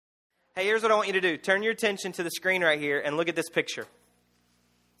Hey, here's what I want you to do. Turn your attention to the screen right here and look at this picture.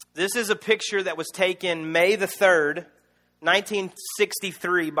 This is a picture that was taken May the 3rd,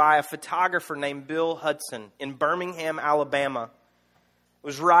 1963 by a photographer named Bill Hudson in Birmingham, Alabama. It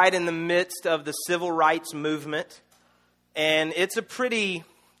was right in the midst of the civil rights movement, and it's a pretty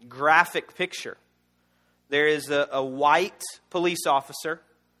graphic picture. There is a white police officer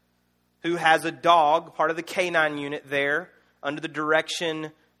who has a dog, part of the canine unit there, under the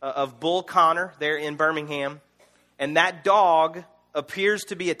direction of Bull Connor there in Birmingham. And that dog appears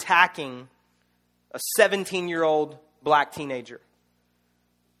to be attacking a 17-year-old black teenager.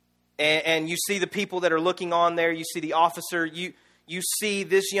 And you see the people that are looking on there. You see the officer. You see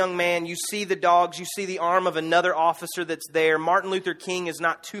this young man. You see the dogs. You see the arm of another officer that's there. Martin Luther King is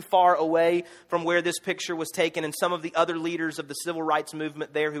not too far away from where this picture was taken, and some of the other leaders of the civil rights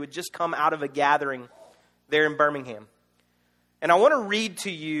movement there who had just come out of a gathering there in Birmingham. And I want to read to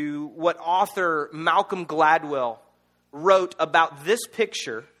you what author Malcolm Gladwell wrote about this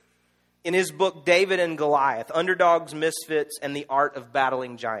picture in his book, David and Goliath, Underdogs, Misfits, and the Art of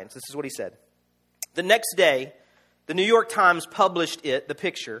Battling Giants. This is what he said. The next day, the New York Times published the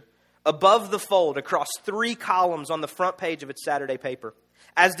picture, above the fold across 3 columns on the front page of its Saturday paper,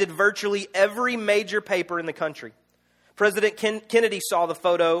 as did virtually every major paper in the country. President Kennedy saw the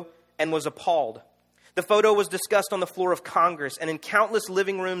photo and was appalled. The photo was discussed on the floor of Congress and in countless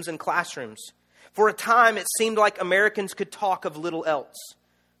living rooms and classrooms. For a time, it seemed like Americans could talk of little else.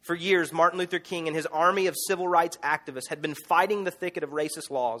 For years, Martin Luther King and his army of civil rights activists had been fighting the thicket of racist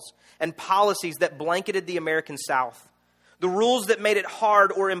laws and policies that blanketed the American South. The rules that made it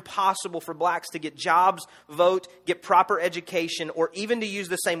hard or impossible for blacks to get jobs, vote, get proper education, or even to use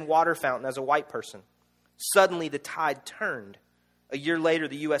the same water fountain as a white person. Suddenly, the tide turned. A year later,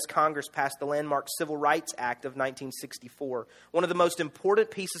 the U.S. Congress passed the landmark Civil Rights Act of 1964, one of the most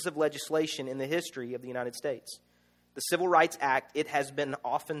important pieces of legislation in the history of the United States. The Civil Rights Act, it has been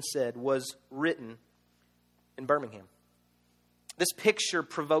often said, was written in Birmingham. This picture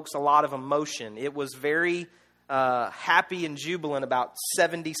provokes a lot of emotion. It was very happy and jubilant about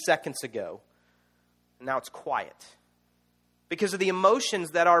 70 seconds ago. Now it's quiet because of the emotions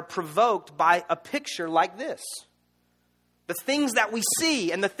that are provoked by a picture like this. The things that we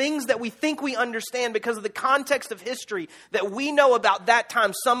see and the things that we think we understand because of the context of history that we know about that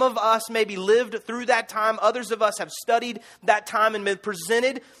time. Some of us maybe lived through that time. Others of us have studied that time and been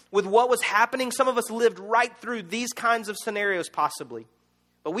presented with what was happening. Some of us lived right through these kinds of scenarios possibly.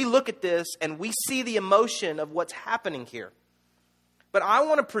 But we look at this and we see the emotion of what's happening here. But I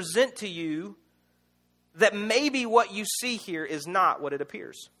want to present to you that maybe what you see here is not what it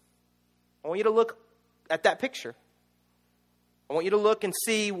appears. I want you to look at that picture. I want you to look and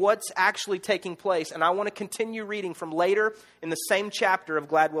see what's actually taking place. And I want to continue reading from later in the same chapter of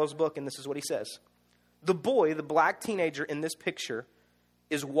Gladwell's book. And this is what he says. The boy, the black teenager in this picture,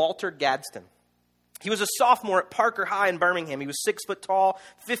 is Walter Gadsden. He was a sophomore at Parker High in Birmingham. He was 6 foot tall,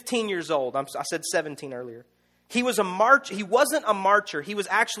 15 years old. I said 17 earlier. He wasn't a marcher. He was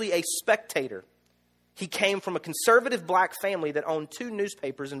actually a spectator. He came from a conservative black family that owned 2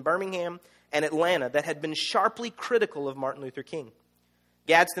 newspapers in Birmingham and Atlanta that had been sharply critical of Martin Luther King.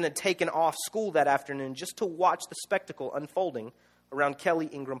 Gadsden had taken off school that afternoon just to watch the spectacle unfolding around Kelly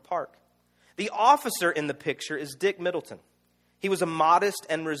Ingram Park. The officer in the picture is Dick Middleton. He was a modest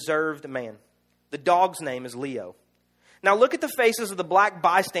and reserved man. The dog's name is Leo. Now look at the faces of the black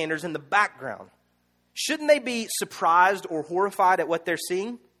bystanders in the background. Shouldn't they be surprised or horrified at what they're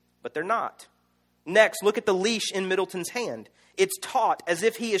seeing? But they're not. Next, look at the leash in Middleton's hand. It's taut as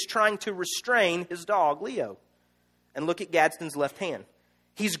if he is trying to restrain his dog, Leo. And look at Gadsden's left hand.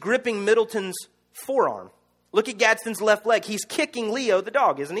 He's gripping Middleton's forearm. Look at Gadsden's left leg. He's kicking Leo, the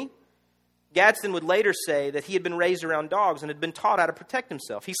dog, isn't he? Gadsden would later say that he had been raised around dogs and had been taught how to protect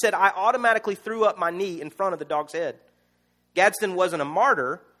himself. He said, I automatically threw up my knee in front of the dog's head. Gadsden wasn't a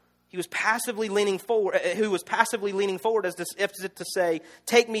martyr. He was passively leaning forward, as if to say,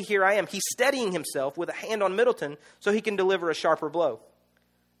 take me, here I am. He's steadying himself with a hand on Middleton so he can deliver a sharper blow.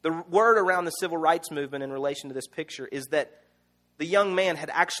 The word around the civil rights movement in relation to this picture is that the young man had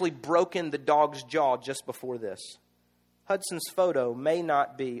actually broken the dog's jaw just before this. Hudson's photo may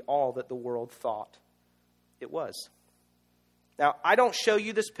not be all that the world thought it was. Now, I don't show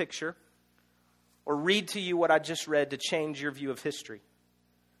you this picture or read to you what I just read to change your view of history.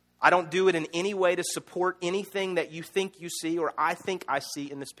 I don't do it in any way to support anything that you think you see or I think I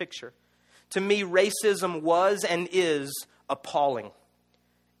see in this picture. To me, racism was and is appalling.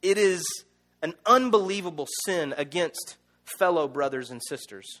 It is an unbelievable sin against fellow brothers and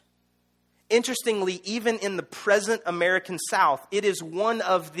sisters. Interestingly, even in the present American South, it is one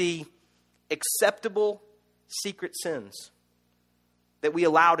of the acceptable secret sins that we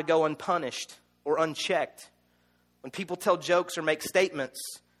allow to go unpunished or unchecked. When people tell jokes or make statements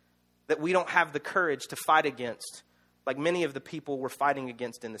that we don't have the courage to fight against, like many of the people we're fighting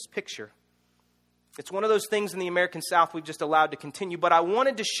against in this picture. It's one of those things in the American South we've just allowed to continue. But I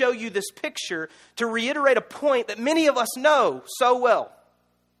wanted to show you this picture to reiterate a point that many of us know so well.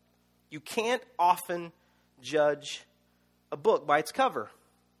 You can't often judge a book by its cover.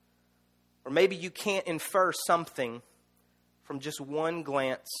 Or maybe you can't infer something from just one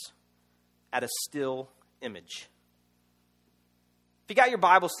glance at a still image. If you got your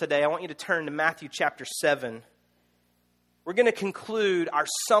Bibles today, I want you to turn to Matthew chapter 7. We're going to conclude our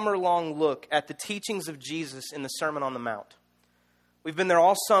summer-long look at the teachings of Jesus in the Sermon on the Mount. We've been there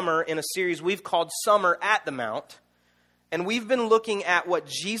all summer in a series we've called Summer at the Mount. And we've been looking at what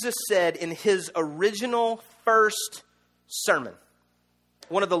Jesus said in his original first sermon.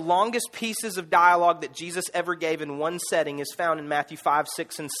 One of the longest pieces of dialogue that Jesus ever gave in one setting is found in Matthew 5,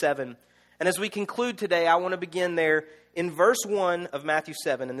 6, and 7. And as we conclude today, I want to begin there in verse 1 of Matthew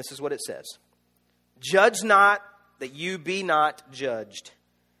 7, and this is what it says. Judge not, that you be not judged.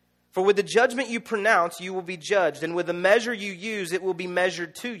 For with the judgment you pronounce, you will be judged, and with the measure you use, it will be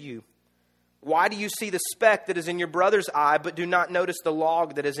measured to you. Why do you see the speck that is in your brother's eye, but do not notice the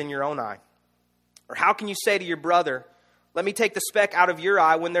log that is in your own eye? Or how can you say to your brother, let me take the speck out of your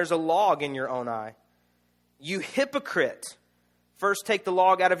eye when there's a log in your own eye? You hypocrite! First take the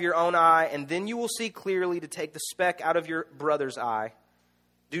log out of your own eye, and then you will see clearly to take the speck out of your brother's eye.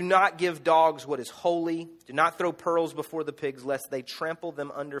 Do not give dogs what is holy. Do not throw pearls before the pigs, lest they trample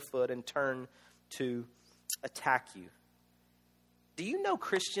them underfoot and turn to attack you. Do you know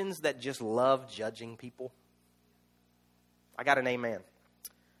Christians that just love judging people? I got an amen.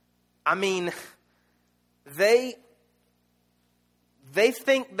 I mean, they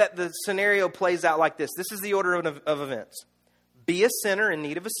think that the scenario plays out like this. This is the order of events. Be a sinner in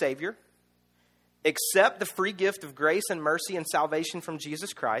need of a Savior. Accept the free gift of grace and mercy and salvation from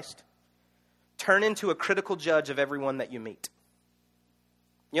Jesus Christ. Turn into a critical judge of everyone that you meet.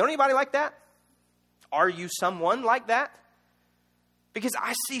 You know anybody like that? Are you someone like that? Because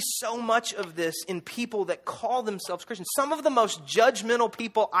I see so much of this in people that call themselves Christians. Some of the most judgmental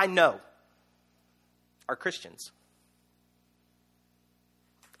people I know are Christians.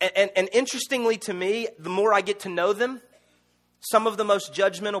 And interestingly to me, the more I get to know them, some of the most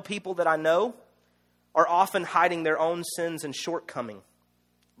judgmental people that I know are often hiding their own sins and shortcoming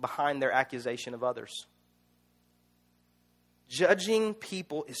behind their accusation of others. Judging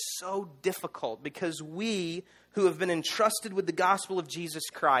people is so difficult because we who have been entrusted with the gospel of Jesus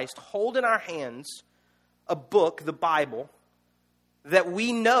Christ hold in our hands a book, the Bible, that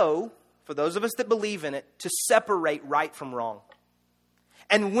we know, for those of us that believe in it, to separate right from wrong.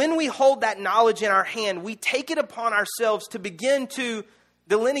 And when we hold that knowledge in our hand, we take it upon ourselves to begin to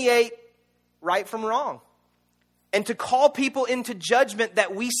delineate right from wrong. And to call people into judgment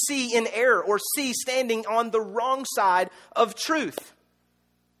that we see in error or see standing on the wrong side of truth.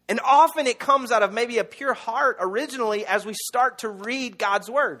 And often it comes out of maybe a pure heart originally as we start to read God's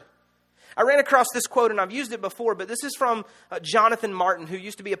Word. I ran across this quote, and I've used it before, but this is from Jonathan Martin, who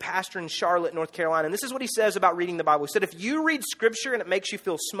used to be a pastor in Charlotte, North Carolina. And this is what he says about reading the Bible. He said, if you read Scripture and it makes you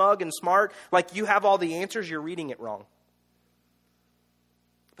feel smug and smart, like you have all the answers, you're reading it wrong.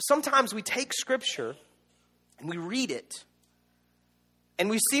 But sometimes we take Scripture and we read it, and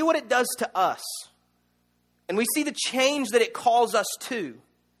we see what it does to us, and we see the change that it calls us to.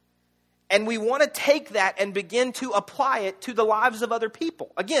 And we want to take that and begin to apply it to the lives of other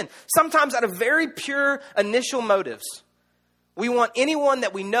people. Again, sometimes out of very pure initial motives. We want anyone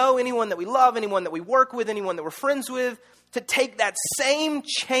that we know, anyone that we love, anyone that we work with, anyone that we're friends with, to take that same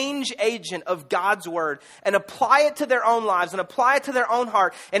change agent of God's Word and apply it to their own lives and apply it to their own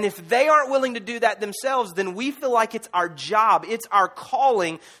heart. And if they aren't willing to do that themselves, then we feel like it's our job, it's our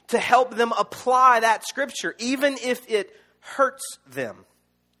calling to help them apply that Scripture, even if it hurts them.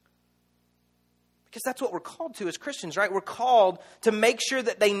 Because that's what we're called to as Christians, right? We're called to make sure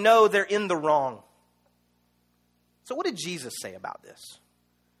that they know they're in the wrong. So what did Jesus say about this?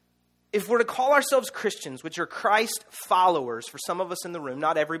 If we're to call ourselves Christians, which are Christ followers, for some of us in the room,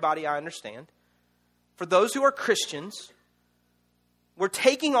 not everybody, I understand. For those who are Christians, we're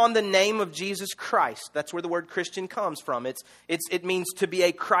taking on the name of Jesus Christ. That's where the word Christian comes from. It means to be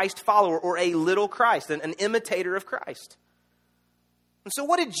a Christ follower or a little Christ, an imitator of Christ. And so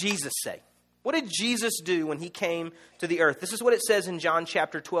what did Jesus say? What did Jesus do when he came to the earth? This is what it says in John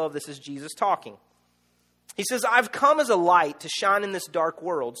chapter 12. This is Jesus talking. He says, I've come as a light to shine in this dark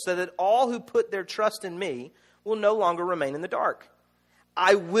world so that all who put their trust in me will no longer remain in the dark.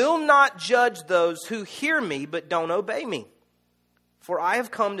 I will not judge those who hear me but don't obey me. For I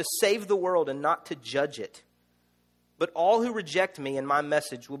have come to save the world and not to judge it. But all who reject me and my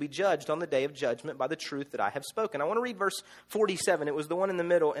message will be judged on the day of judgment by the truth that I have spoken. I want to read verse 47. It was the one in the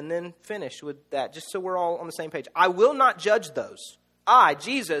middle, and then finish with that, just so we're all on the same page. I will not judge those. I,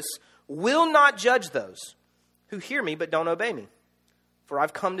 Jesus, will not judge those who hear me but don't obey me. For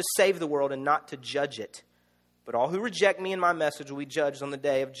I've come to save the world and not to judge it. But all who reject me and my message will be judged on the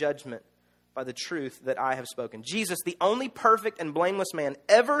day of judgment by the truth that I have spoken. Jesus, the only perfect and blameless man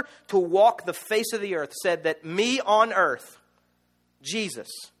ever to walk the face of the earth, said that me on earth, Jesus,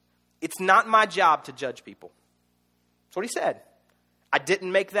 it's not my job to judge people. That's what he said. I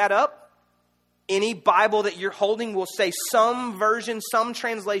didn't make that up. Any Bible that you're holding will say some version, some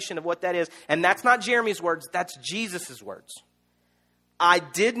translation of what that is. And that's not Jeremy's words, that's Jesus' words. I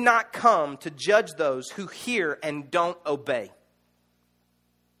did not come to judge those who hear and don't obey.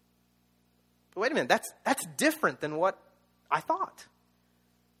 But wait a minute, that's different than what I thought.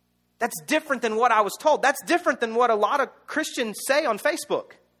 That's different than what I was told. That's different than what a lot of Christians say on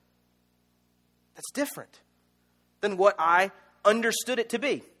Facebook. That's different than what I understood it to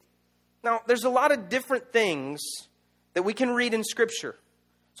be. Now, there's a lot of different things that we can read in Scripture.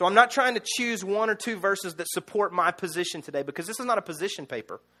 So I'm not trying to choose one or two verses that support my position today, because this is not a position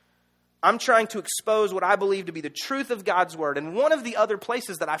paper. I'm trying to expose what I believe to be the truth of God's Word. And one of the other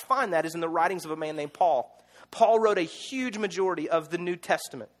places that I find that is in the writings of a man named Paul. Paul wrote a huge majority of the New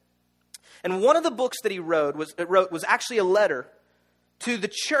Testament. And one of the books that he wrote was actually a letter to the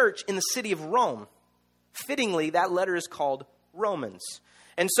church in the city of Rome. Fittingly, that letter is called Romans.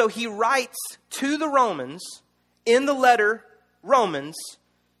 And so he writes to the Romans in the letter Romans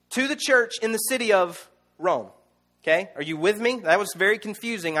to the church in the city of Rome. Okay? Are you with me? That was very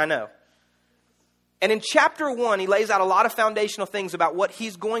confusing, I know. And in chapter 1, he lays out a lot of foundational things about what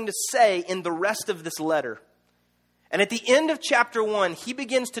he's going to say in the rest of this letter. And at the end of chapter 1, he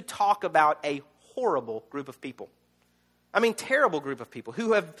begins to talk about a horrible group of people. I mean, terrible group of people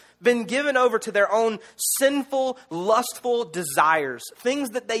who have been given over to their own sinful, lustful desires. Things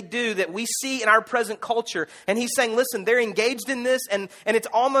that they do that we see in our present culture. And he's saying, listen, they're engaged in this and it's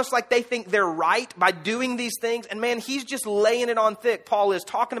almost like they think they're right by doing these things. And man, he's just laying it on thick. Paul is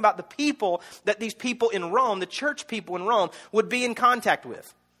talking about the people that these people in Rome, the church people in Rome, would be in contact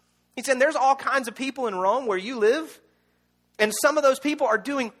with. He's saying there's all kinds of people in Rome where you live. And some of those people are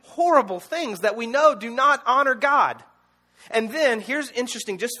doing horrible things that we know do not honor God. And then, here's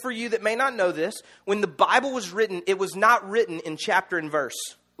interesting, just for you that may not know this, when the Bible was written, it was not written in chapter and verse.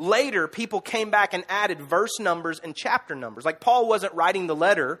 Later, people came back and added verse numbers and chapter numbers. Like Paul wasn't writing the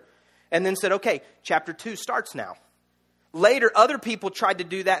letter and then said, okay, chapter 2 starts now. Later, other people tried to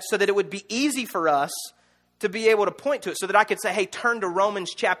do that so that it would be easy for us to be able to point to it, so that I could say, hey, turn to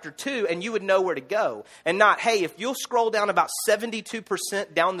Romans chapter 2, and you would know where to go. And not, hey, if you'll scroll down about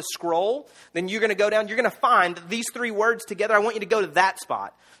 72% down the scroll, then you're going to go down, you're going to find these three words together. I want you to go to that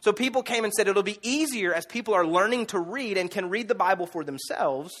spot. So people came and said it'll be easier as people are learning to read and can read the Bible for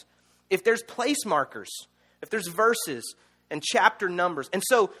themselves if there's place markers, if there's verses and chapter numbers. And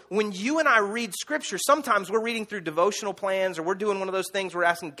so when you and I read Scripture, sometimes we're reading through devotional plans, or we're doing one of those things, we're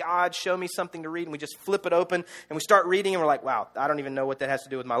asking God, show me something to read, and we just flip it open and we start reading and we're like, wow, I don't even know what that has to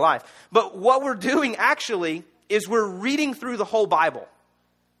do with my life. But what we're doing actually is we're reading through the whole Bible.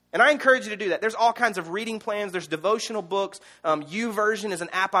 And I encourage you to do that. There's all kinds of reading plans. There's devotional books. YouVersion is an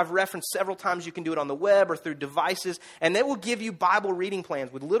app I've referenced several times. You can do it on the web or through devices. And they will give you Bible reading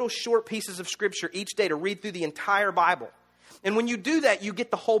plans with little short pieces of Scripture each day to read through the entire Bible. And when you do that, you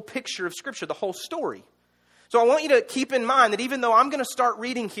get the whole picture of Scripture, the whole story. So I want you to keep in mind that even though I'm going to start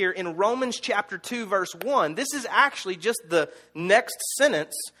reading here in Romans chapter 2, verse 1, this is actually just the next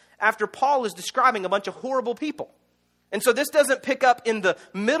sentence after Paul is describing a bunch of horrible people. And so this doesn't pick up in the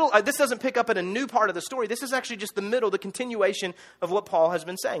middle, this doesn't pick up in a new part of the story. This is actually just the middle, the continuation of what Paul has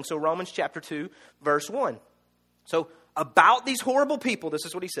been saying. So Romans chapter 2, verse 1. So about these horrible people, this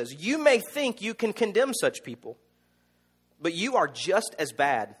is what he says. You may think you can condemn such people, but you are just as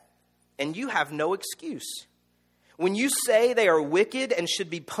bad, and you have no excuse. When you say they are wicked and should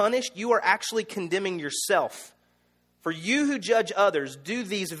be punished, you are actually condemning yourself. For you who judge others do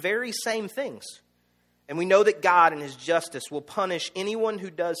these very same things. And we know that God in His justice will punish anyone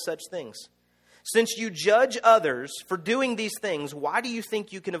who does such things. Since you judge others for doing these things, why do you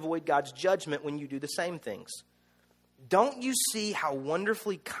think you can avoid God's judgment when you do the same things? Don't you see how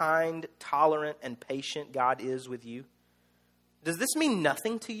wonderfully kind, tolerant, and patient God is with you? Does this mean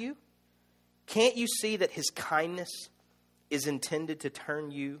nothing to you? Can't you see that His kindness is intended to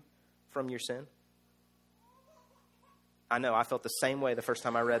turn you from your sin? I know, I felt the same way the first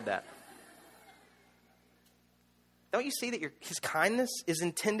time I read that. Don't you see that his kindness is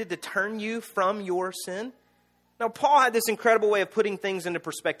intended to turn you from your sin? Now, Paul had this incredible way of putting things into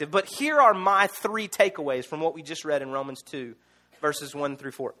perspective, but here are my 3 takeaways from what we just read in Romans 2, verses 1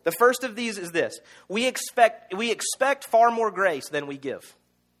 through 4. The first of these is this: we expect far more grace than we give.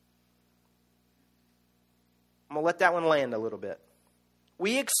 I'm going to let that one land a little bit.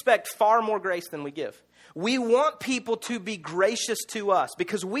 We expect far more grace than we give. We want people to be gracious to us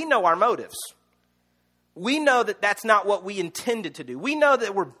because we know our motives. We know that that's not what we intended to do. We know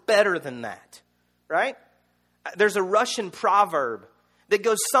that we're better than that, right? There's a Russian proverb that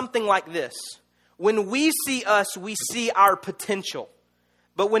goes something like this: when we see us, we see our potential.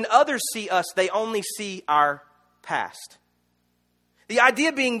 But when others see us, they only see our past. The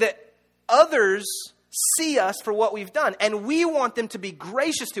idea being that others see us for what we've done, and we want them to be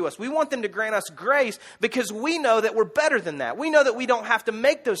gracious to us. We want them to grant us grace because we know that we're better than that. We know that we don't have to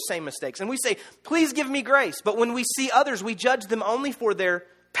make those same mistakes. And we say, please give me grace. But when we see others, we judge them only for their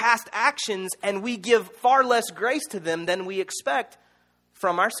past actions, and we give far less grace to them than we expect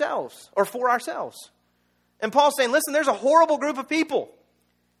from ourselves or for ourselves. And Paul's saying, listen, there's a horrible group of people,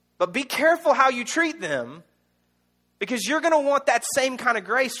 but be careful how you treat them because you're going to want that same kind of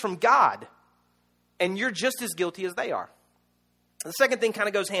grace from God. And you're just as guilty as they are. The second thing kind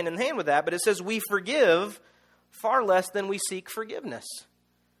of goes hand in hand with that, but it says we forgive far less than we seek forgiveness.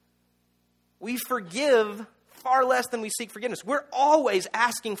 We forgive far less than we seek forgiveness. We're always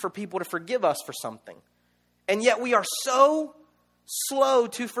asking for people to forgive us for something. And yet we are so slow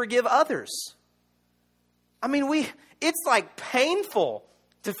to forgive others. I mean, it's like painful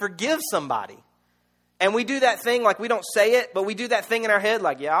to forgive somebody. And we do that thing, like we don't say it, but we do that thing in our head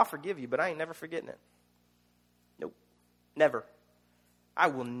like, yeah, I'll forgive you, but I ain't never forgetting it. Nope, never. I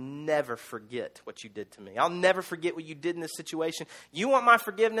will never forget what you did to me. I'll never forget what you did in this situation. You want my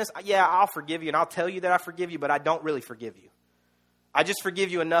forgiveness? Yeah, I'll forgive you, and I'll tell you that I forgive you, but I don't really forgive you. I just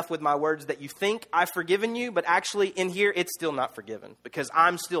forgive you enough with my words that you think I've forgiven you, but actually in here, it's still not forgiven because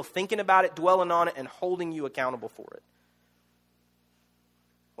I'm still thinking about it, dwelling on it, and holding you accountable for it.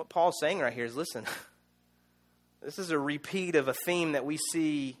 What Paul's saying right here is, listen, this is a repeat of a theme that we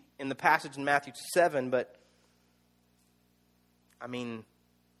see in the passage in Matthew 7, but I mean,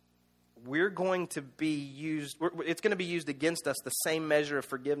 it's going to be used against us, the same measure of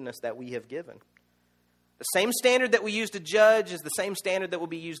forgiveness that we have given. The same standard that we use to judge is the same standard that will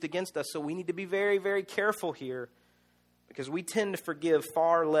be used against us, so we need to be very, very careful here because we tend to forgive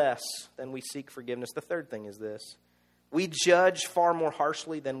far less than we seek forgiveness. The third thing is this: we judge far more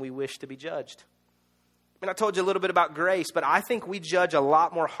harshly than we wish to be judged. I mean, I told you a little bit about grace, but I think we judge a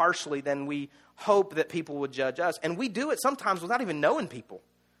lot more harshly than we hope that people would judge us. And we do it sometimes without even knowing people.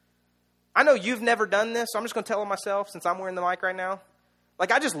 I know you've never done this, so I'm just going to tell it myself since I'm wearing the mic right now.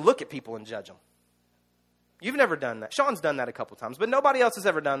 Like, I just look at people and judge them. You've never done that. Sean's done that a couple times, but nobody else has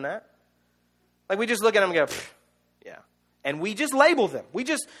ever done that. Like, we just look at them and go, yeah. And we just label them. We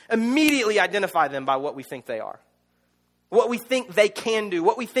just immediately identify them by what we think they are. What we think they can do,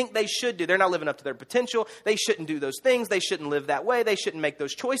 what we think they should do. They're not living up to their potential. They shouldn't do those things. They shouldn't live that way. They shouldn't make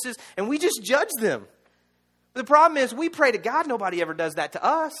those choices. And we just judge them. The problem is we pray to God. Nobody ever does that to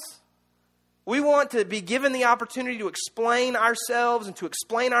us. We want to be given the opportunity to explain ourselves and to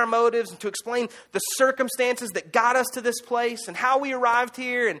explain our motives and to explain the circumstances that got us to this place and how we arrived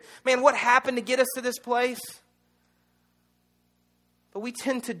here and, man, what happened to get us to this place. But we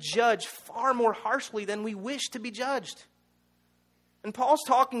tend to judge far more harshly than we wish to be judged. And Paul's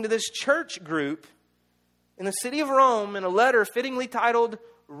talking to this church group in the city of Rome in a letter fittingly titled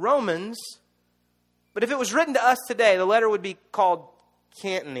Romans. But if it was written to us today, the letter would be called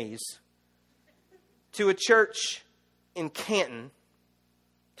Cantonese. To a church in Canton,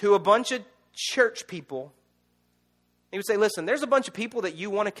 to a bunch of church people. He would say, listen, there's a bunch of people that you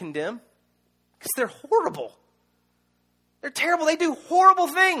want to condemn because they're horrible. They're terrible. They do horrible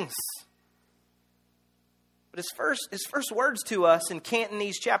things. But his first words to us in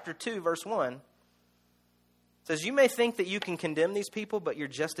Cantonese chapter 2, verse 1, says, you may think that you can condemn these people, but you're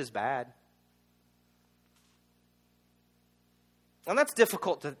just as bad. And that's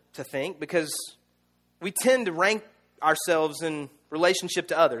difficult to think because we tend to rank ourselves in relationship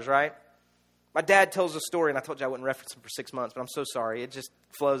to others, right? My dad tells a story, and I told you I wouldn't reference him for 6 months, but I'm so sorry. It just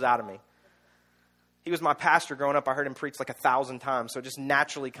flows out of me. He was my pastor growing up. I heard him preach like 1,000 times, so it just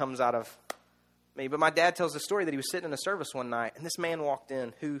naturally comes out of me. But my dad tells the story that he was sitting in a service one night, and this man walked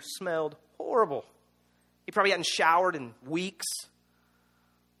in who smelled horrible. He probably hadn't showered in weeks.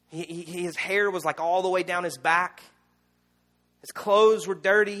 His hair was like all the way down his back. His clothes were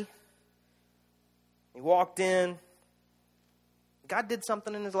dirty. He walked in, God did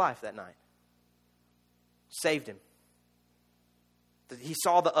something in his life that night. Saved him. He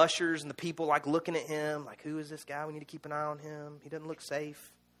saw the ushers and the people like looking at him, like, who is this guy? We need to keep an eye on him. He doesn't look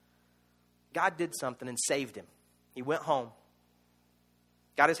safe. God did something and saved him. He went home,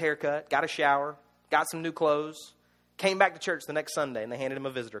 got his hair cut, got a shower, got some new clothes, came back to church the next Sunday, and they handed him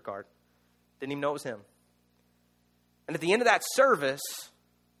a visitor card. Didn't even know it was him. And at the end of that service,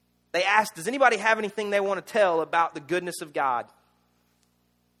 they asked, does anybody have anything they want to tell about the goodness of God?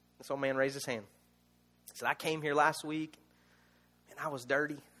 This old man raised his hand. He said, I came here last week, and I was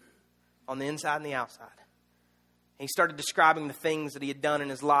dirty on the inside and the outside. And he started describing the things that he had done in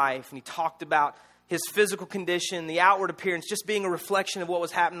his life, and he talked about his physical condition, the outward appearance, just being a reflection of what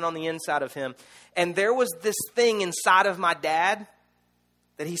was happening on the inside of him. And there was this thing inside of my dad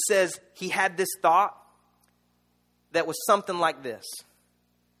that he says he had this thought that was something like this.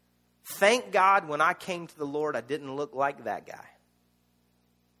 Thank God when I came to the Lord, I didn't look like that guy.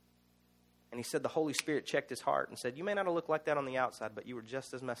 And he said the Holy Spirit checked his heart and said, you may not have looked like that on the outside, but you were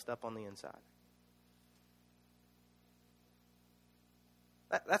just as messed up on the inside.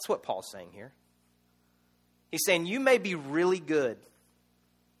 That's what Paul's saying here. He's saying you may be really good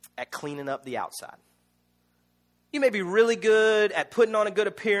at cleaning up the outside. You may be really good at putting on a good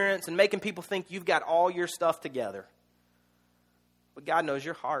appearance and making people think you've got all your stuff together. But God knows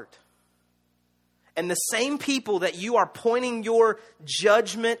your heart. And the same people that you are pointing your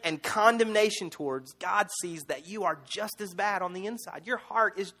judgment and condemnation towards, God sees that you are just as bad on the inside. Your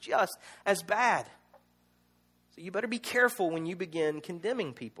heart is just as bad. So you better be careful when you begin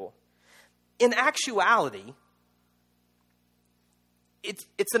condemning people. In actuality,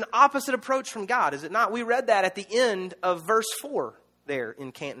 it's an opposite approach from God, is it not? We read that at the end of verse 4 there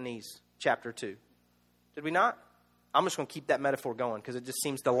in Cantonese chapter 2. Did we not? I'm just going to keep that metaphor going because it just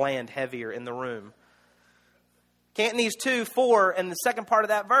seems to land heavier in the room. Cantonese 2:4 and the second part of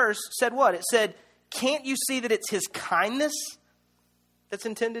that verse said what? It said, can't you see that it's his kindness that's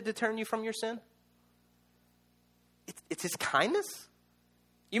intended to turn you from your sin? It's his kindness?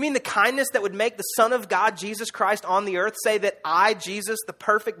 You mean the kindness that would make the Son of God, Jesus Christ, on the earth say that I, Jesus, the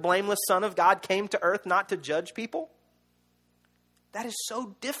perfect, blameless Son of God, came to earth not to judge people? That is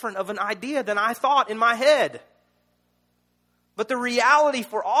so different of an idea than I thought in my head. But the reality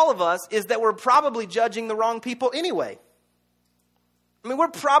for all of us is that we're probably judging the wrong people anyway. I mean, we're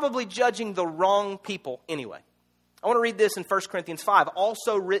probably judging the wrong people anyway. I want to read this in 1 Corinthians 5,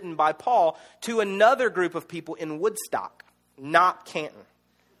 also written by Paul to another group of people in Woodstock, not Canton.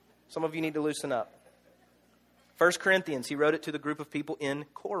 Some of you need to loosen up. 1 Corinthians, he wrote it to the group of people in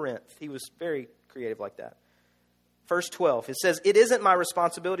Corinth. He was very creative like that. Verse 12, it says, it isn't my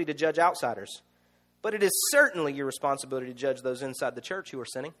responsibility to judge outsiders, but it is certainly your responsibility to judge those inside the church who are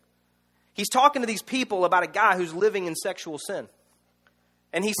sinning. He's talking to these people about a guy who's living in sexual sin.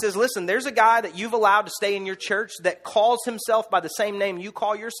 And he says, listen, there's a guy that you've allowed to stay in your church that calls himself by the same name you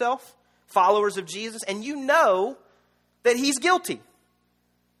call yourself, followers of Jesus, and you know that he's guilty.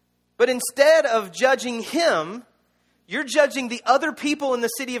 But instead of judging him, you're judging the other people in the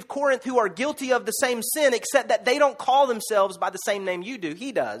city of Corinth who are guilty of the same sin, except that they don't call themselves by the same name you do.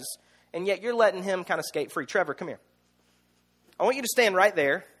 He does. And yet you're letting him kind of skate free. Trevor, come here. I want you to stand right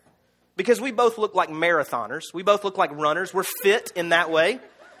there because we both look like marathoners. We both look like runners. We're fit in that way.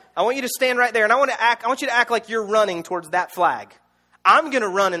 I want you to stand right there, and I want you to act like you're running towards that flag. I'm going to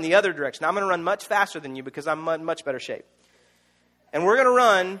run in the other direction. I'm going to run much faster than you because I'm in much better shape. And we're going to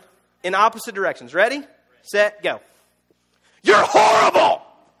run in opposite directions. Ready, set, go. You're horrible!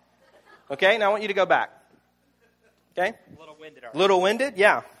 Okay, now I want you to go back. Okay? A little winded. Little winded?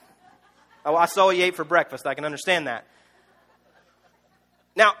 Yeah. Oh, I saw you ate for breakfast. I can understand that.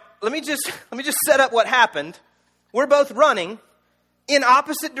 Now, let me just set up what happened. We're both running in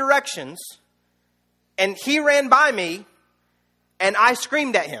opposite directions, and he ran by me, and I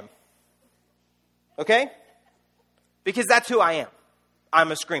screamed at him. Okay? Because that's who I am.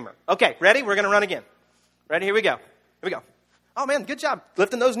 I'm a screamer. Okay, ready? We're going to run again. Ready? Here we go. Here we go. Oh, man, good job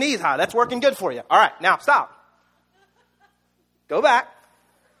lifting those knees high. That's working good for you. All right, now stop. Go back.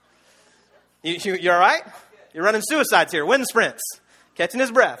 You all right? You're running suicides here. Wind sprints. Catching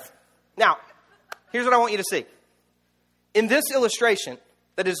his breath. Now, here's what I want you to see. In this illustration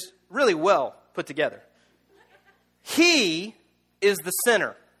that is really well put together, he is the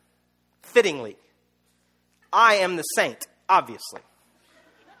sinner, fittingly. I am the saint, obviously.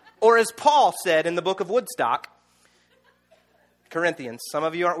 Or as Paul said in the book of Woodstock, Corinthians, some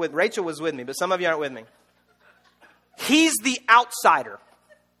of you aren't with, Rachel was with me, but some of you aren't with me. He's the outsider.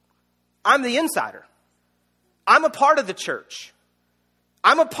 I'm the insider. I'm a part of the church.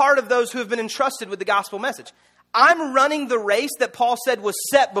 I'm a part of those who have been entrusted with the gospel message. I'm running the race that Paul said was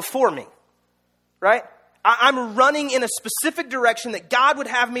set before me, right? I'm running in a specific direction that God would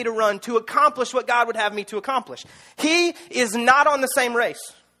have me to run to accomplish what God would have me to accomplish. He is not on the same race.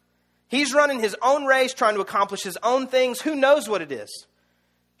 He's running his own race, trying to accomplish his own things. Who knows what it is?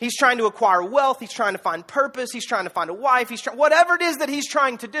 He's trying to acquire wealth. He's trying to find purpose. He's trying to find a wife. Whatever it is that he's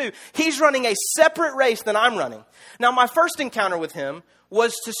trying to do, he's running a separate race than I'm running. Now, my first encounter with him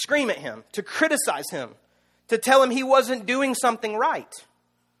was to scream at him, to criticize him, to tell him he wasn't doing something right.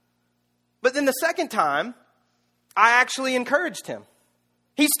 But then the second time, I actually encouraged him.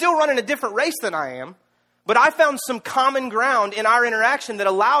 He's still running a different race than I am, but I found some common ground in our interaction that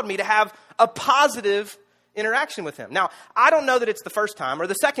allowed me to have a positive interaction with him. Now, I don't know that it's the first time or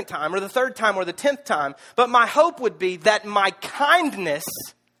the second time or the third time or the 10th time, but my hope would be that my kindness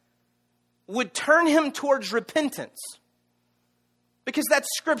would turn him towards repentance. Because that's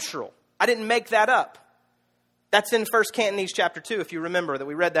scriptural. I didn't make that up. That's in 1 Cantonese chapter 2, if you remember that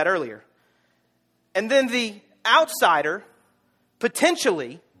we read that earlier. And then the outsider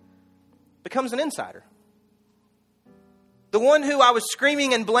potentially becomes an insider. The one who I was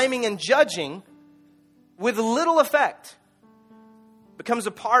screaming and blaming and judging with little effect becomes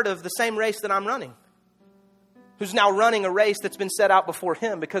a part of the same race that I'm running. Who's now running a race that's been set out before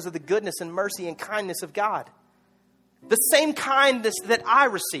him because of the goodness and mercy and kindness of God. The same kindness that I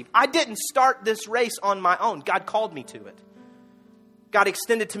received. I didn't start this race on my own. God called me to it. God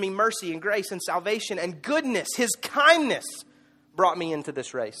extended to me mercy and grace and salvation and goodness. His kindness brought me into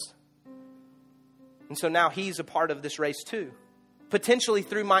this race. And so now he's a part of this race too. Potentially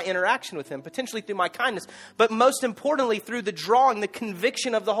through my interaction with him, potentially through my kindness, but most importantly through the drawing, the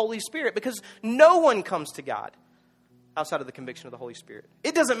conviction of the Holy Spirit, because no one comes to God outside of the conviction of the Holy Spirit.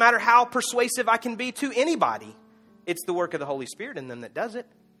 It doesn't matter how persuasive I can be to anybody. It's the work of the Holy Spirit in them that does it.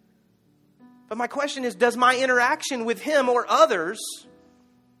 But my question is, does my interaction with him or others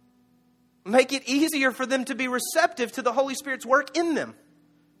make it easier for them to be receptive to the Holy Spirit's work in them?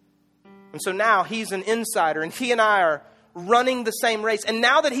 And so now he's an insider and he and I are running the same race. And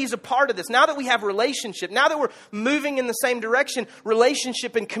now that he's a part of this, now that we have relationship, now that we're moving in the same direction,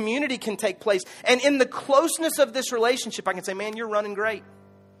 relationship and community can take place. And in the closeness of this relationship, I can say, man, you're running great.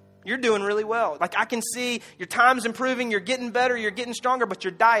 You're doing really well. Like I can see your time's improving, you're getting better, you're getting stronger, but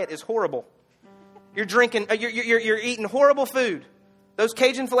your diet is horrible. You're drinking, you're eating horrible food. Those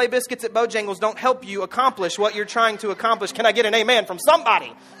Cajun filet biscuits at Bojangles don't help you accomplish what you're trying to accomplish. Can I get an amen from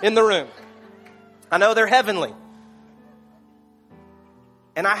somebody in the room? I know they're heavenly.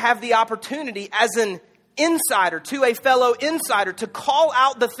 And I have the opportunity as an insider to a fellow insider to call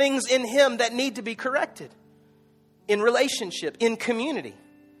out the things in him that need to be corrected in relationship, in community.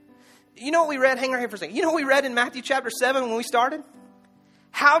 You know what we read? Hang right here for a second. You know what we read in Matthew chapter 7 when we started?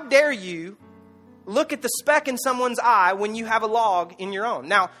 How dare you look at the speck in someone's eye when you have a log in your own?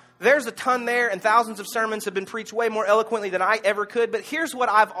 Now, there's a ton there, and thousands of sermons have been preached way more eloquently than I ever could. But here's what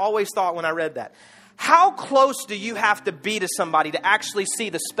I've always thought when I read that. How close do you have to be to somebody to actually see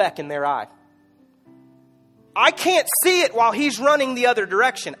the speck in their eye? I can't see it while he's running the other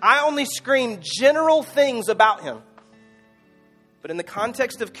direction. I only scream general things about him. But in the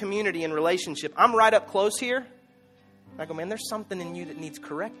context of community and relationship, I'm right up close here. I go, man, there's something in you that needs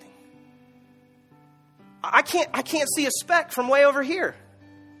correcting. I can't see a speck from way over here.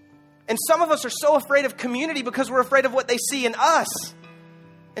 And some of us are so afraid of community because we're afraid of what they see in us.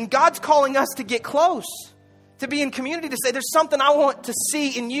 And God's calling us to get close, to be in community, to say there's something I want to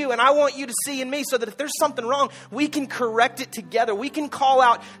see in you and I want you to see in me, so that if there's something wrong, we can correct it together. We can call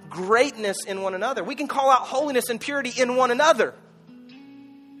out greatness in one another. We can call out holiness and purity in one another.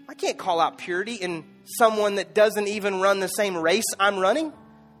 I can't call out purity in someone that doesn't even run the same race I'm running.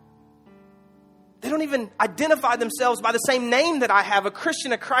 They don't even identify themselves by the same name that I have, a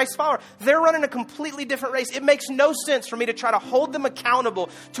Christian, a Christ follower. They're running a completely different race. It makes no sense for me to try to hold them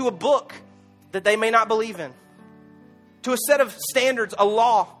accountable to a book that they may not believe in, to a set of standards, a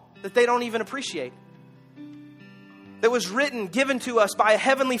law that they don't even appreciate, that was written, given to us by a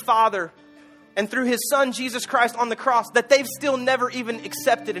heavenly Father and through his Son, Jesus Christ, on the cross, that they've still never even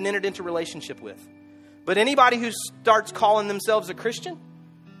accepted and entered into relationship with. But anybody who starts calling themselves a Christian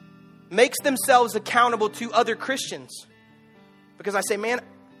makes themselves accountable to other Christians. Because I say, man,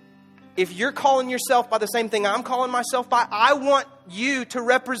 if you're calling yourself by the same thing I'm calling myself by, I want you to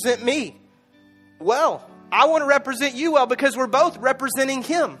represent me well. I want to represent you well because we're both representing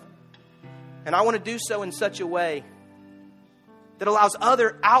him. And I want to do so in such a way that allows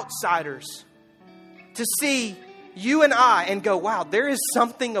other outsiders to see you and I and go, wow, there is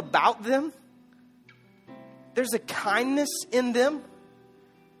something about them. There's a kindness in them.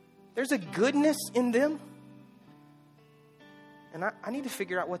 There's a goodness in them And I need to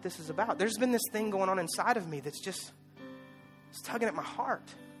figure out what this is about. There's been this thing going on inside of me that's just, it's tugging at my heart.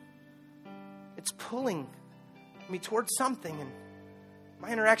 It's pulling me towards something. And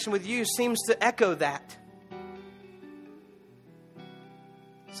my interaction with you seems to echo that.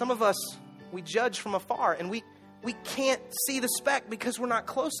 Some of us, we judge from afar, and we can't see the speck because we're not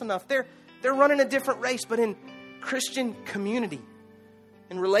close enough. They're running a different race, but in Christian community,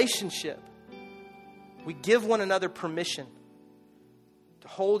 in relationship, we give one another permission to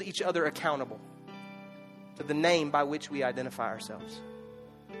hold each other accountable to the name by which we identify ourselves.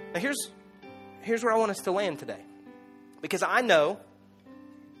 Now here's where I want us to land today. Because I know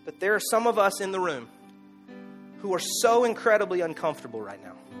that there are some of us in the room who are so incredibly uncomfortable right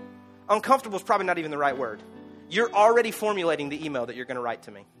now. Uncomfortable is probably not even the right word. You're already formulating the email that you're going to write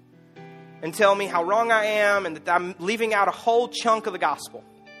to me and tell me how wrong I am and that I'm leaving out a whole chunk of the gospel.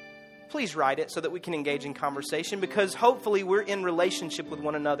 Please write it so that we can engage in conversation, because hopefully we're in relationship with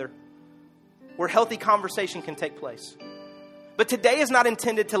one another where healthy conversation can take place. But today is not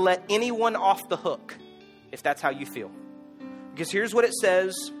intended to let anyone off the hook, if that's how you feel. Because here's what it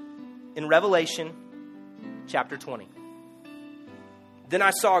says in Revelation chapter 20. Then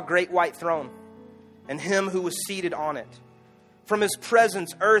I saw a great white throne and him who was seated on it. From his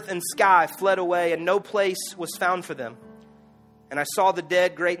presence, earth and sky fled away, and no place was found for them. And I saw the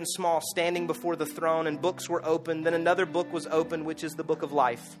dead, great and small, standing before the throne, and books were opened. Then another book was opened, which is the book of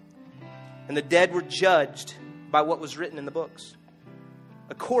life. And the dead were judged by what was written in the books,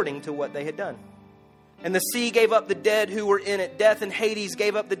 according to what they had done. And the sea gave up the dead who were in it. Death and Hades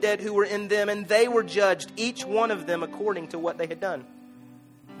gave up the dead who were in them, and they were judged, each one of them according to what they had done.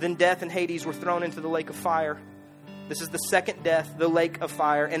 Then death and Hades were thrown into the lake of fire. This is the second death, the lake of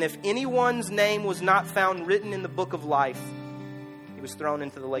fire. And if anyone's name was not found written in the book of life, he was thrown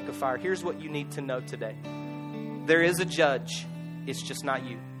into the lake of fire. Here's what you need to know today. There is a judge. It's just not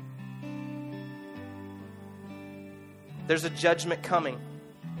you. There's a judgment coming,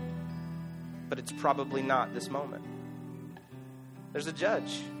 but it's probably not this moment. There's a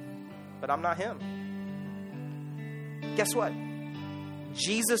judge, but I'm not him. Guess what?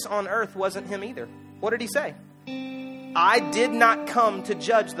 Jesus on earth wasn't him either. What did he say? I did not come to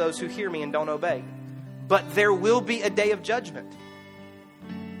judge those who hear me and don't obey, but there will be a day of judgment.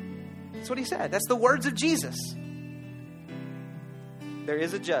 That's what he said. That's the words of Jesus. There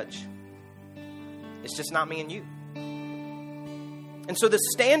is a judge. It's just not me and you. And so the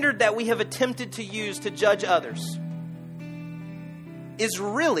standard that we have attempted to use to judge others is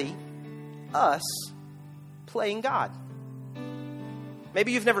really us playing God.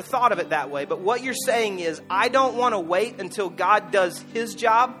 Maybe you've never thought of it that way, but what you're saying is, I don't want to wait until God does his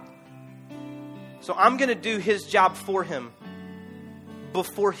job, so I'm going to do his job for him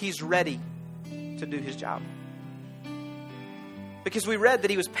before he's ready to do his job. Because we read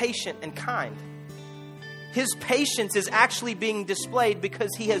that he was patient and kind. His patience is actually being displayed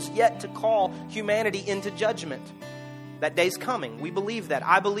because he has yet to call humanity into judgment. That day's coming. We believe that.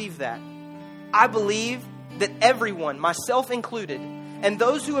 I believe that. I believe that everyone, myself included, and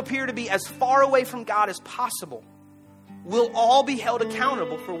those who appear to be as far away from God as possible, will all be held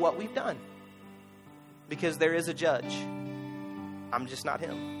accountable for what we've done. Because there is a judge. I'm just not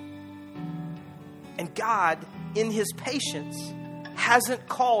him. And God, in his patience, hasn't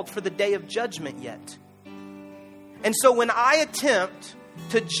called for the day of judgment yet. And so when I attempt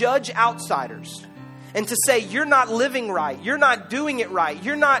to judge outsiders and to say, you're not living right, you're not doing it right,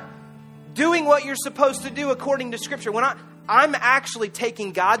 you're not doing what you're supposed to do according to Scripture, when I'm actually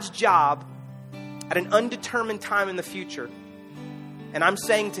taking God's job at an undetermined time in the future, and I'm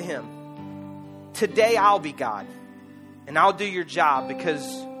saying to him, today I'll be God, and I'll do your job because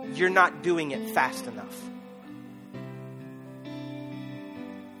you're not doing it fast enough.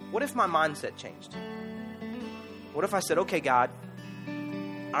 What if my mindset changed? What if I said, okay, God,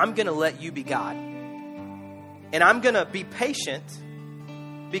 I'm going to let you be God. And I'm going to be patient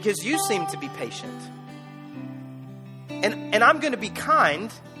because you seem to be patient. And I'm going to be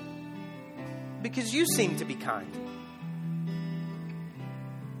kind because you seem to be kind.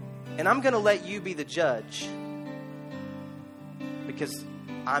 And I'm going to let you be the judge because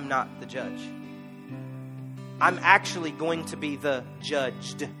I'm not the judge. I'm actually going to be the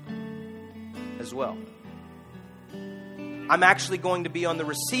judged as well. I'm actually going to be on the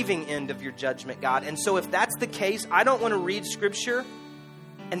receiving end of your judgment, God. And so if that's the case, I don't want to read Scripture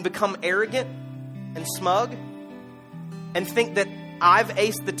and become arrogant and smug and think that I've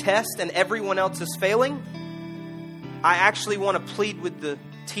aced the test and everyone else is failing. I actually want to plead with the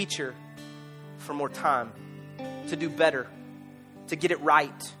teacher for more time, to do better, to get it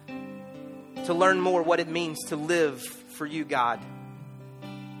right, to learn more what it means to live for you, God,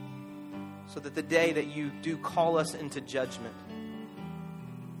 so that the day that you do call us into judgment,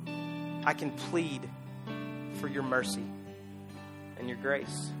 I can plead for your mercy and your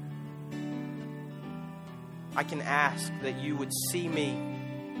grace. I can ask that you would see me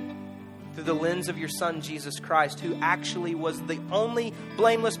through the lens of your Son, Jesus Christ, who actually was the only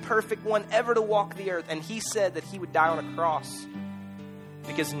blameless, perfect one ever to walk the earth. And he said that he would die on a cross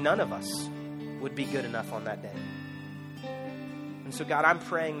because none of us would be good enough on that day. And so, God, I'm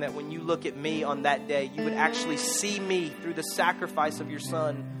praying that when you look at me on that day, you would actually see me through the sacrifice of your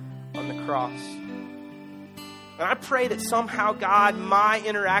Son on the cross. And I pray that somehow, God, my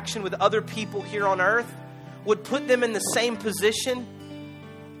interaction with other people here on earth would put them in the same position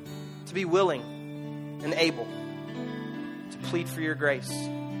to be willing and able to plead for your grace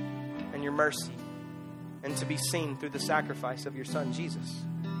and your mercy and to be seen through the sacrifice of your Son, Jesus.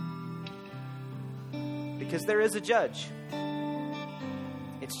 Because there is a judge.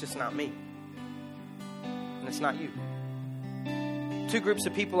 It's just not me. And it's not you. Two groups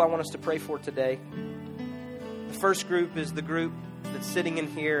of people I want us to pray for today. The first group is the group that's sitting in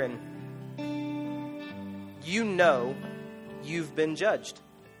here and you know you've been judged.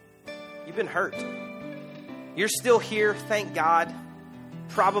 You've been hurt. You're still here, thank God,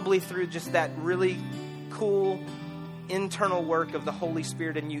 probably through just that really cool internal work of the Holy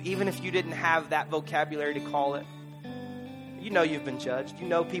Spirit in you, even if you didn't have that vocabulary to call it. You know you've been judged. You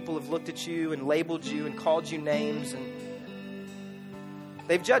know people have looked at you and labeled you and called you names, and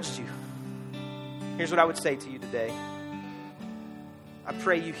they've judged you. Here's what I would say to you today. I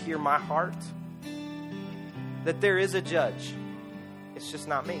pray you hear my heart, that there is a judge. It's just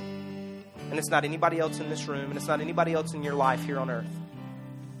not me. And it's not anybody else in this room, and it's not anybody else in your life here on earth.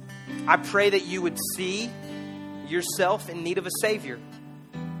 I pray that you would see yourself in need of a Savior.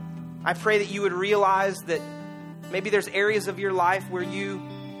 I pray that you would realize that maybe there's areas of your life where you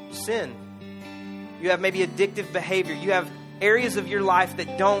sin. You have maybe addictive behavior. You have areas of your life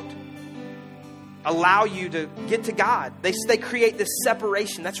that don't allow you to get to God. They create this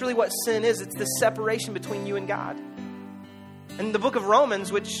separation. That's really what sin is. It's this separation between you and God. In the book of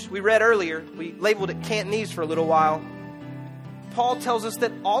Romans, which we read earlier, we labeled it Cantonese for a little while, Paul tells us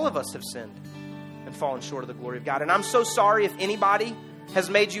that all of us have sinned and fallen short of the glory of God. And I'm so sorry if anybody has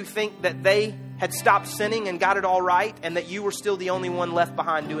made you think that they had stopped sinning and got it all right, and that you were still the only one left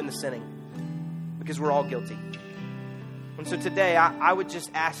behind doing the sinning, because we're all guilty. And so today, I would just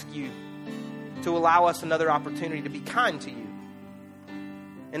ask you to allow us another opportunity to be kind to you.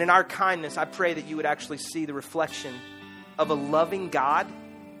 And in our kindness, I pray that you would actually see the reflection of a loving God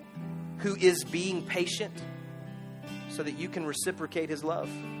who is being patient so that you can reciprocate his love,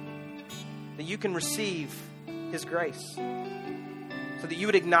 that you can receive his grace, so that you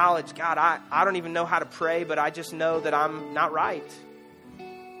would acknowledge, God, I don't even know how to pray, but I just know that I'm not right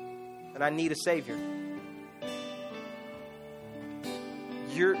and I need a Savior.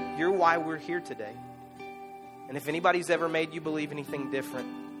 You're why we're here today. And if anybody's ever made you believe anything different,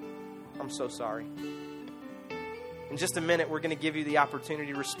 I'm so sorry. In just a minute, we're going to give you the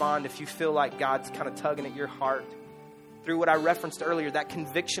opportunity to respond if you feel like God's kind of tugging at your heart through what I referenced earlier, that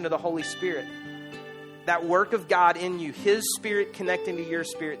conviction of the Holy Spirit, that work of God in you, his Spirit connecting to your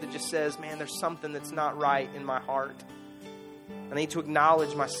spirit that just says, man, there's something that's not right in my heart. I need to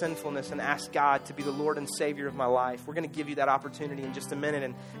acknowledge my sinfulness and ask God to be the Lord and Savior of my life. We're going to give you that opportunity in just a minute.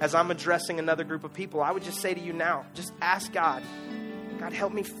 And as I'm addressing another group of people, I would just say to you now, just ask God, God,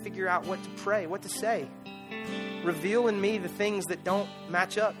 help me figure out what to pray, what to say. Reveal in me the things that don't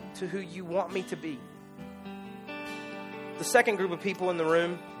match up to who you want me to be. The second group of people in the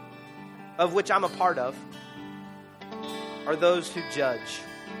room, of which I'm a part of, are those who judge,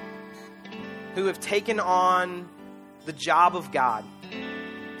 who have taken on the job of God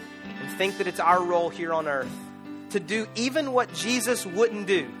and think that it's our role here on earth to do even what Jesus wouldn't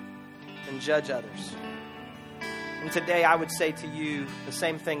do and judge others. And today I would say to you the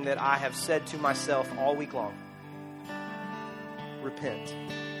same thing that I have said to myself all week long. Repent.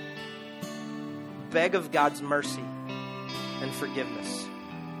 Beg of God's mercy and forgiveness.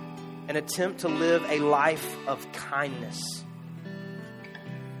 And attempt to live a life of kindness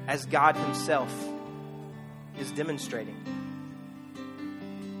as God himself is demonstrating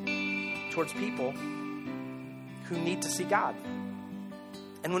towards people who need to see God.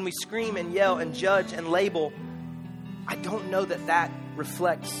 And when we scream and yell and judge and label, I don't know that that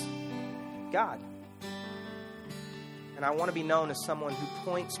reflects God. And I want to be known as someone who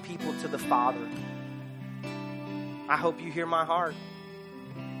points people to the Father. I hope you hear my heart.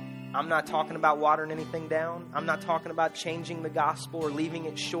 I'm not talking about watering anything down. I'm not talking about changing the gospel or leaving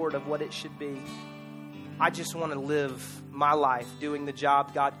it short of what it should be. I just want to live my life doing the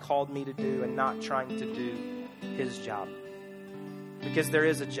job God called me to do and not trying to do His job. Because there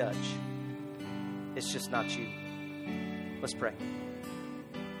is a judge. It's just not you. Let's pray.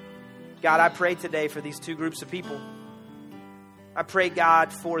 God, I pray today for these two groups of people. I pray,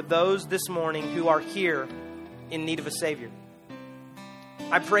 God, for those this morning who are here in need of a Savior.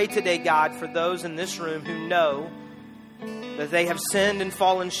 I pray today, God, for those in this room who know that they have sinned and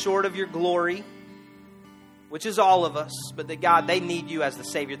fallen short of your glory, which is all of us, but that, God, they need you as the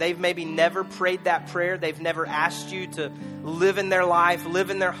Savior. They've maybe never prayed that prayer. They've never asked you to live in their life, live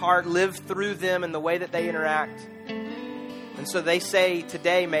in their heart, live through them in the way that they interact. And so they say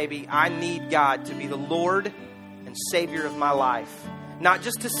today, maybe, I need God to be the Lord and Savior of my life. Not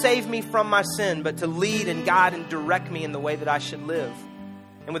just to save me from my sin, but to lead and guide and direct me in the way that I should live.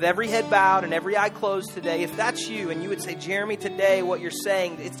 And with every head bowed and every eye closed today, if that's you and you would say, Jeremy, today what you're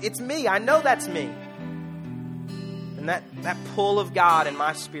saying, it's me. I know that's me. And that pull of God in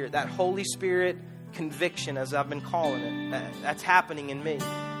my spirit, that Holy Spirit conviction, as I've been calling it, that's happening in me.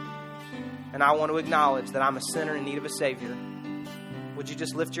 And I want to acknowledge that I'm a sinner in need of a Savior. Would you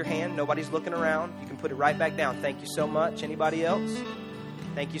just lift your hand? Nobody's looking around. You can put it right back down. Thank you so much. Anybody else?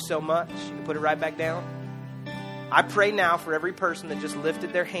 Thank you so much. You can put it right back down. I pray now for every person that just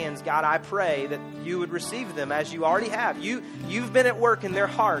lifted their hands. God, I pray that you would receive them as you already have. You've been at work in their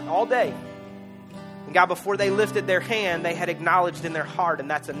heart all day. And God, before they lifted their hand, they had acknowledged in their heart, and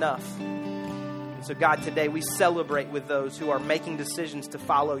that's enough. And so, God, today we celebrate with those who are making decisions to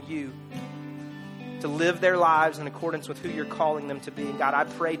follow you, to live their lives in accordance with who you're calling them to be. And God, I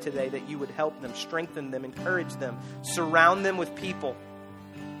pray today that you would help them, strengthen them, encourage them, surround them with people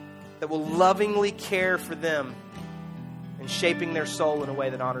that will lovingly care for them and shaping their soul in a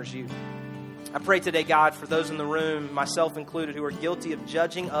way that honors you. I pray today, God, for those in the room, myself included, who are guilty of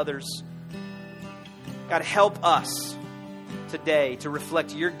judging others. God, help us today to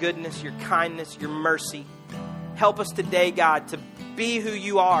reflect your goodness, your kindness, your mercy. Help us today, God, to be who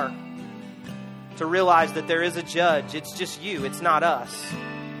you are, to realize that there is a judge. It's just you. It's not us.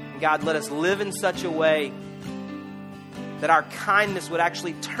 And God, let us live in such a way that our kindness would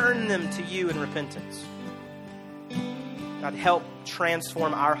actually turn them to you in repentance. God, help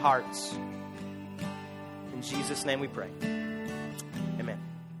transform our hearts. In Jesus' name we pray.